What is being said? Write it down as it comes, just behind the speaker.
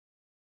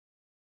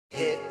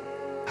Hip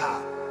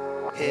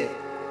hop, hip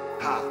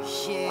hop,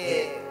 Yeah,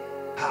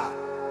 hip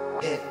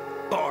hop, hip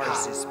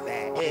bars is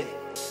back. hip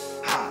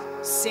hop,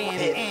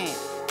 SamAnt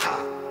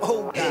hop,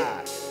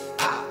 O'God,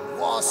 hop,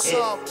 what's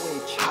hip up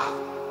with you?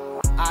 hop.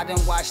 I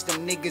done watched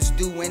them niggas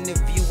do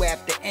interview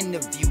after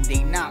interview.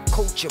 They not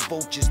culture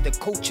vultures, the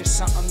culture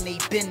something they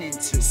been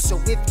into. So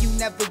if you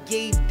never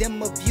gave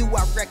them a view,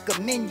 I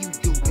recommend you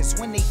do. Cause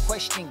when they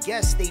question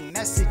guests, they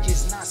message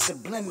is not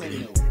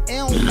subliminal. It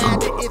don't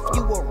matter if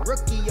you a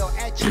rookie or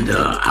at And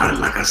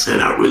like I said,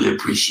 I really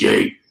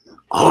appreciate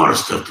all the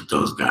stuff that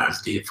those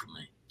guys did for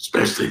me,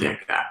 especially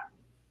that guy.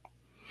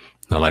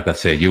 Now, like I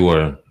said, you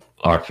were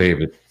our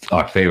favorite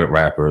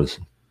rappers,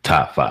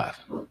 top 5.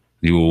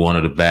 You were one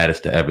of the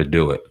baddest to ever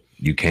do it.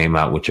 You came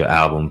out with your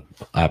album.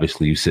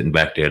 Obviously, you sitting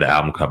back there. The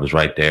album cover's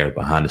right there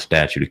behind the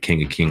statue, the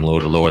King of King,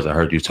 Lord of Lords. I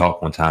heard you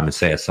talk one time and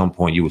say at some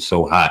point you were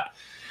so hot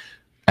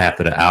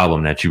after the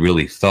album that you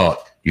really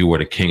thought you were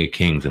the King of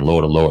Kings and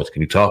Lord of Lords.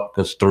 Can you talk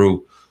us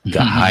through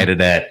the height of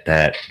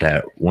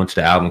that once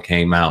the album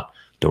came out,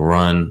 the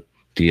run,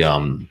 the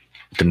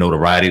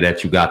notoriety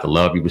that you got, the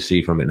love you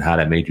received from it, and how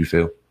that made you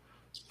feel?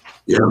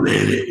 Yeah,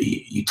 man,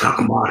 you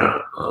talking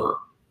about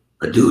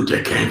a dude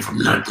that came from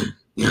nothing.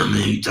 You know what I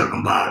mean? You talking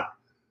about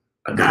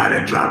a guy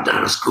that dropped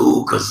out of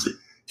school because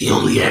he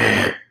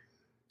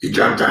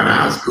dropped out of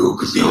high school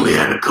because he only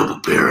had a couple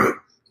pair of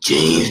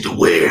jeans to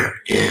wear.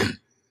 And,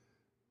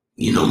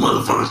 you know,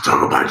 motherfuckers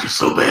talk about you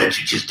so bad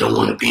you just don't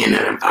want to be in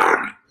that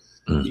environment.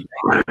 You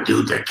got a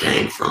dude that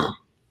came from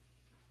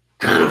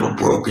kind of a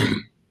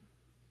broken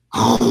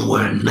home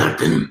where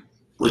nothing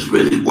was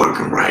really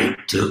working right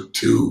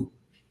to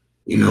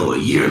you know, a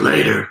year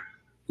later,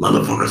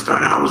 motherfuckers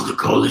thought I was the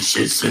coldest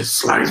shit since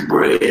sliced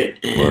bread.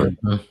 And,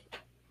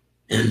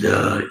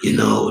 you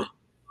know,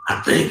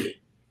 I think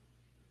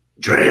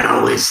Dre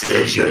always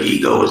says your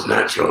ego is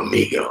not your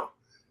amigo.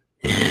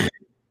 And,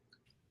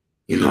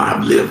 you know,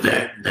 I've lived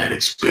that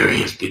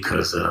experience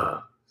because,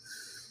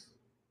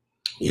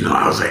 you know,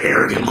 I was an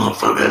arrogant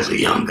motherfucker as a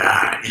young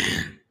guy.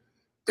 And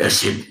that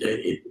shit,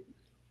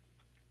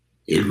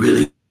 it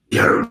really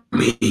hurt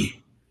me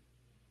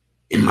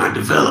in my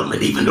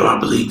development, even though I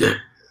believe that,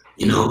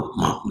 you know,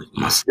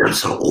 my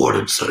steps are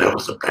ordered. So that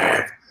was a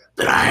path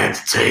that I had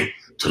to take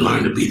to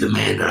learn to be the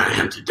man that I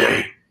am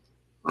today.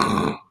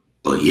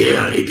 But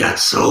yeah, it got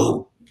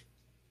so,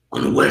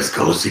 on the West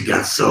Coast, it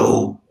got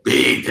so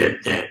big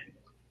that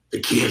the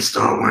kids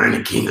start wearing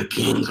the King of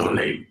Kings on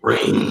their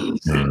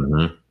rings,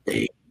 and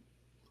they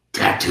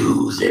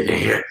tattoos in their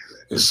hair.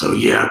 And so,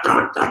 yeah,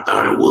 I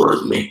thought it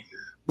was me.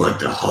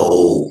 But the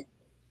whole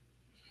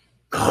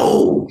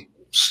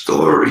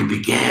story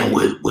began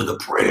with a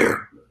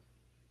prayer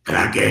that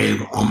I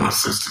gave on my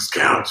sister's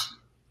couch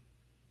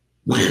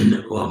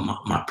when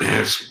my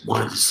parents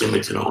wanted to send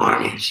me to the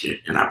army and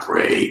shit. And I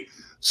prayed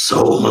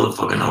so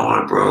motherfucking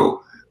hard,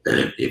 bro,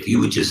 that if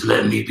you would just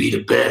let me be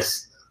the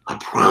best, I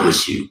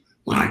promise you,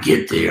 when I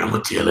get there, I'm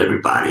gonna tell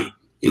everybody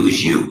it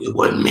was you, it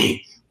wasn't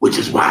me, which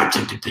is why I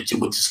took the picture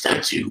with the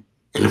statue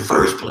in the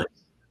first place.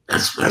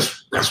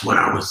 That's what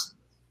I was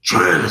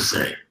trying to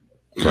say,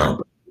 you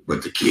know.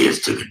 But the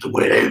kids took it the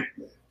way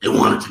they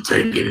wanted to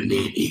take it, and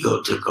then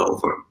ego took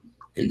over,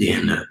 and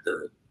then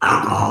the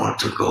alcohol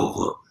took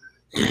over,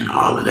 and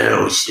all of that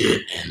old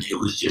shit, and it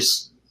was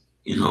just,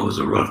 you know, it was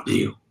a rough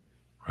deal.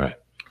 Right.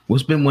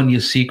 What's been one of your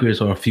secrets,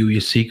 or a few of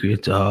your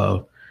secrets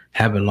of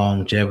having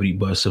longevity,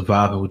 but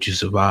surviving what you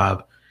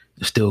survived,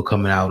 still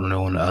coming out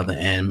on the other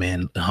end,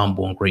 man,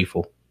 humble and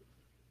grateful?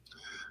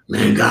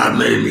 Man, God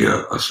made me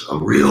a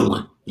real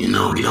one. You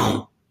know, he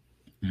don't.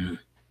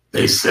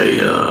 They say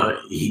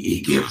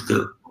he gives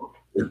the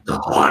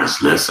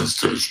hardest lessons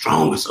to the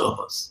strongest of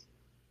us.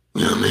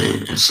 You know what I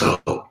mean? And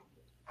so all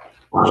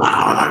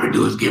I could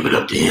do is give it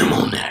up to him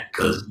on that.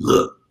 Cause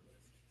look,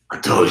 I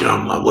told you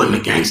I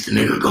wasn't a gangster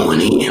nigga going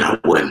in. I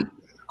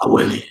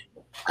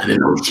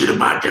didn't know shit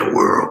about that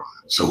world.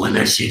 So when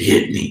that shit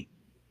hit me,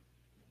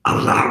 I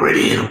was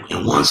already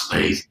in one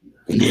space.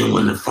 And then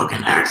when the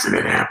fucking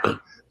accident happened,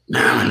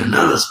 now I'm in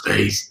another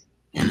space,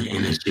 and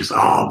it's just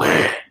all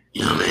bad.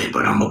 You know what I mean?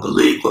 But I'm a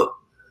believer.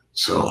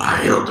 So I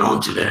held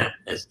on to that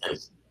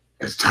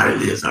as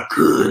tightly as I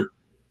could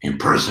and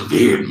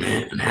persevered,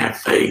 man, and had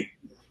faith.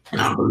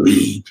 And I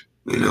believed,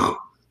 you know.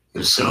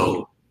 And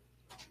so,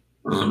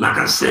 like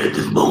I said,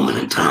 this moment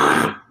in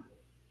time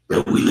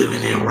that we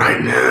living in right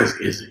now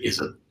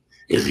is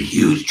a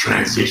huge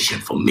transition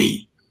for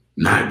me,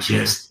 not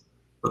just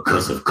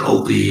because of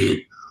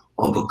COVID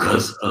or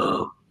because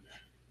of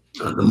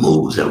the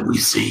moves that we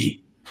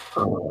see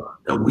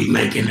that we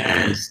making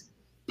as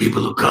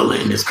people of color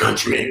in this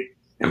country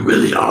and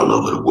really all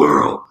over the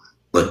world.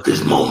 But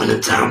this moment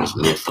in time was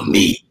meant for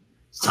me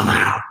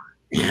somehow.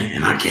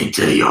 And I can't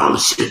tell you all the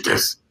shit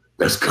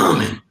that's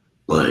coming,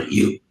 but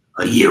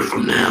a year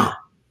from now,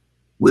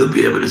 we'll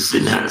be able to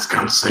sit and have this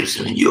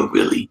conversation, and you'll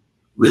really,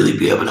 really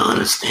be able to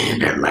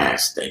understand that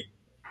last thing.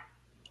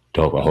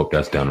 Dope. I hope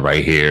that's done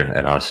right here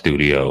at our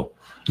studio.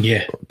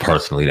 Yeah.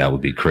 Personally, that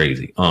would be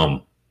crazy.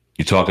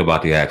 You talked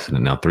about the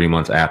accident. Now, 3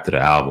 months after the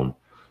album,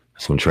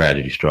 That's when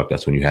tragedy struck.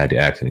 That's when you had the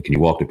accident. Can you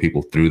walk the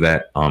people through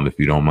that, if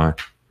you don't mind?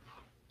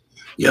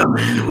 Yeah,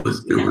 man, it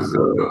was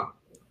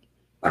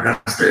like I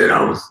said,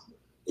 that was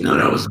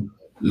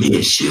me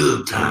and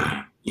Suge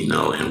time,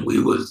 and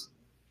we was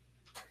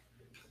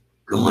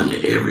going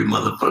to every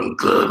motherfucking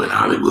club in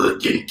Hollywood,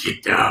 getting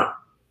kicked out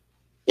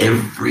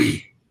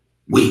every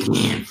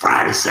weekend,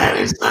 Friday,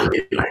 Saturday,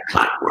 Sunday, like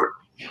clockwork.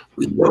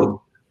 We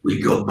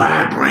go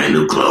buy brand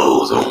new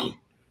clothes on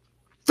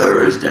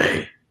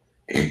Thursday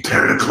and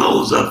tear the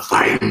clothes up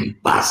fighting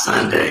by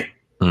Sunday.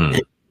 And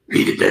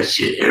repeated that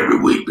shit every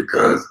week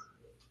because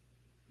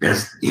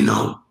that's,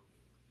 the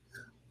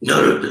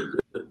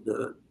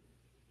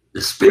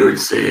spirit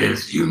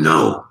says,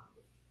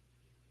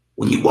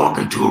 when you walk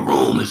into a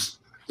room, it's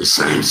the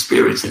same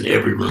spirits in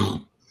every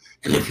room.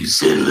 And if you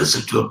sit and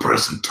listen to a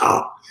person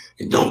talk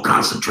and don't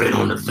concentrate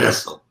on the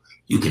vessel,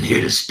 you can hear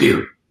the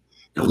spirit.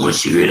 And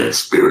once you hear that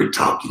spirit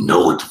talk, you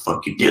know what the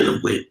fuck you're dealing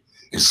with.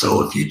 And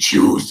so if you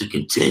choose to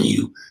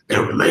continue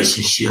that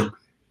relationship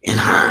in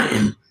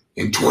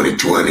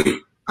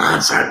 2020,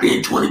 hindsight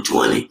being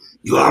 2020,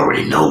 you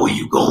already know where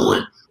you're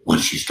going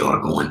once you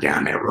start going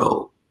down that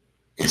road.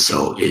 And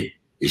so it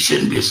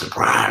shouldn't be a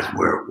surprise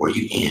where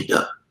you end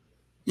up,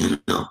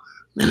 and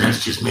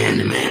that's just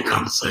man-to-man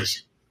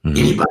conversation.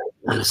 Anybody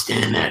can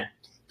understand that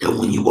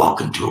when you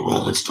walk into a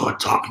room and start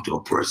talking to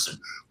a person,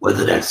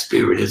 whether that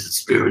spirit is a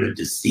spirit of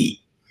deceit,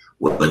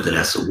 whether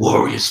that's a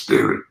warrior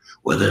spirit,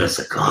 whether that's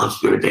a calm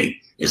spirit,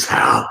 it's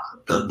how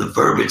the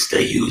verbiage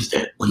they use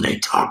that when they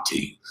talk to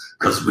you,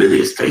 because really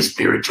it's their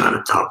spirit trying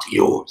to talk to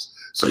yours.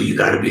 So you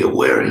got to be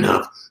aware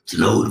enough to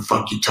know who the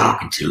fuck you're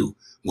talking to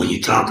when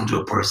you're talking to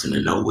a person,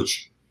 to know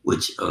which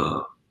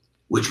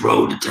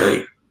road to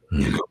take,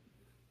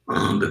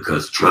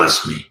 because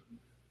trust me,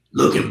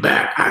 looking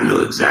back, I knew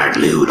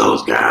exactly who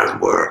those guys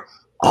were,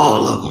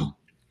 all of them,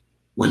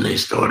 when they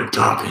started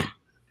talking.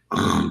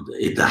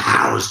 The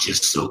how was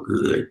just so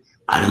good,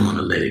 I didn't want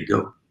to let it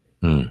go.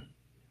 I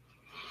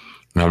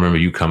remember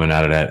you coming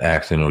out of that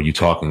accident, or you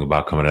talking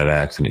about coming out of that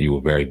accident, you were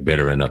very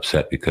bitter and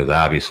upset because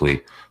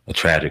obviously a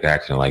tragic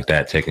accident like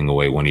that, taking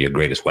away one of your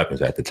greatest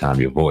weapons at the time,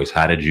 your voice.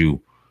 What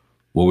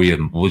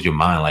was your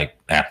mind like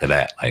after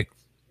that? Like,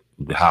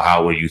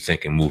 how were you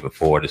thinking moving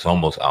forward? I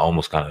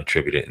almost kind of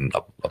attribute it, and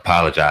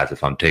apologize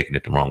if I'm taking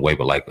it the wrong way,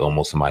 but like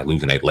almost somebody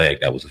losing a leg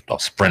that was a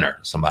sprinter,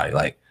 somebody.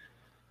 Like,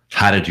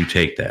 how did you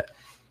take that?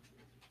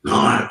 No,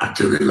 I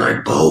took it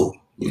like Bo,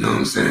 you know what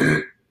I'm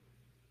saying?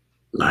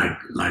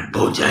 Like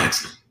Bo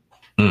Jackson.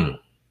 You know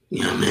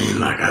what I mean?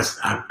 Like that's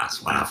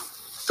what I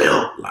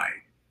felt like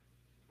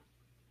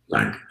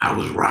I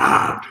was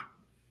robbed.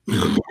 You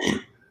know what I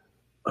mean?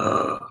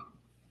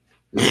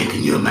 Man,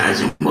 can you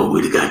imagine what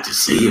we'd have got to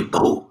see if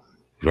Bo?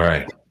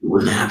 Right. It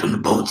wouldn't happen to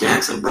Bo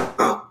Jackson,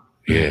 bro.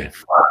 Yeah.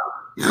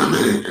 You know what I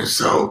mean? And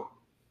so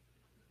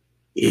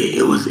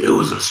it was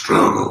a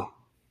struggle,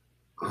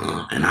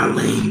 and I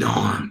leaned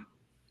on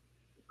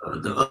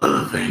the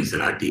other things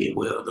that I did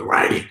well, the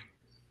writing.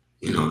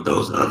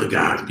 Those other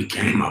guys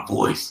became my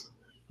voice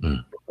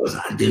because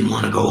I didn't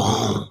want to go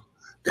home.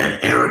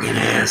 That arrogant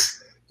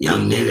ass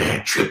young nigga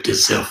had tripped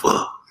himself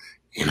up,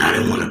 and I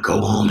didn't want to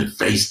go home and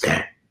face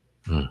that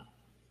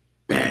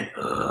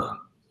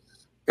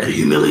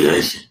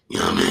humiliation. You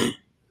know what I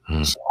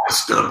mean? So I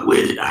stuck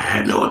with it. I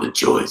had no other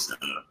choice.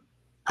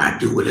 I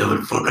do whatever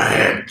the fuck I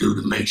had to do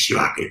to make sure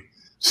I could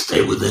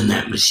stay within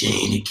that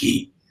machine and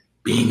keep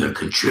being a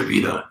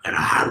contributor at a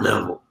high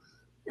level.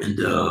 And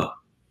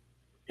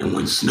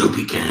when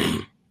Snoopy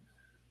came,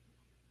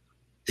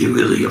 he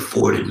really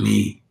afforded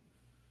me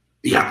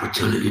the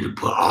opportunity to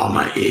put all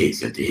my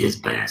eggs into his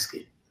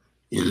basket,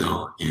 and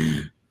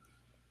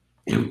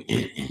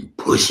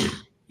push him,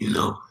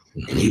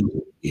 and he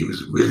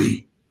was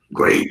really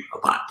great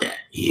about that.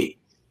 He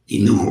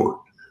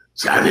knew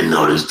so I didn't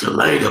know this till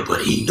later,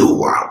 but he knew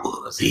where I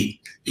was. He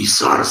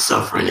saw the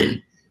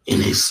suffering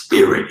in his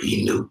spirit.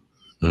 He knew,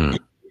 and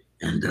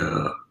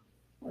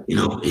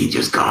he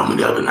just called me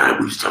the other night.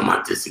 We was talking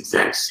about this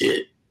exact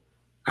shit.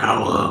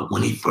 How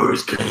when he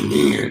first came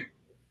in,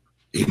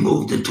 he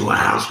moved into a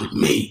house with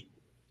me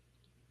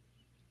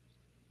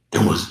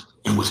and was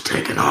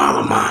taking all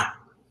of my,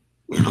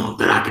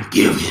 that I could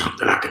give him,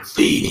 that I could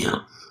feed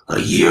him. A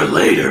year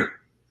later,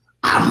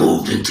 I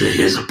moved into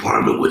his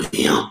apartment with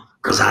him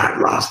because I had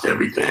lost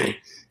everything.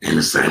 And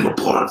the same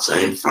apartment,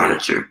 same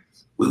furniture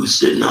we were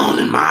sitting on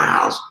in my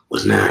house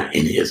was now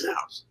in his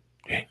house.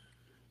 Okay.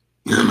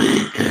 You know what I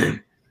mean?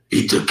 And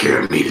he took care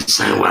of me the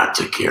same way I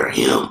took care of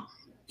him.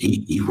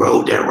 He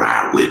rode that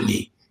ride with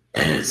me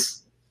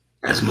as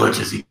much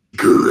as he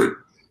could.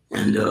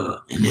 And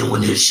then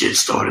when his shit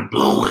started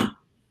blowing,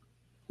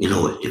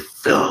 it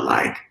felt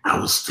like I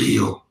was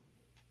still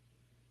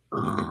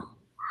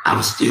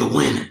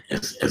winning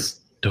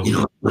as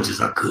much as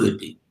I could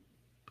be.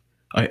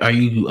 Are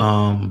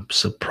you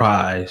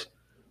surprised,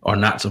 or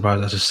not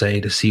surprised, I should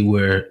say, to see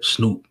where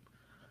Snoop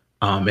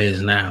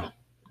is now,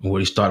 and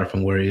where he started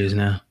from where he is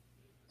now?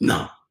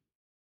 No.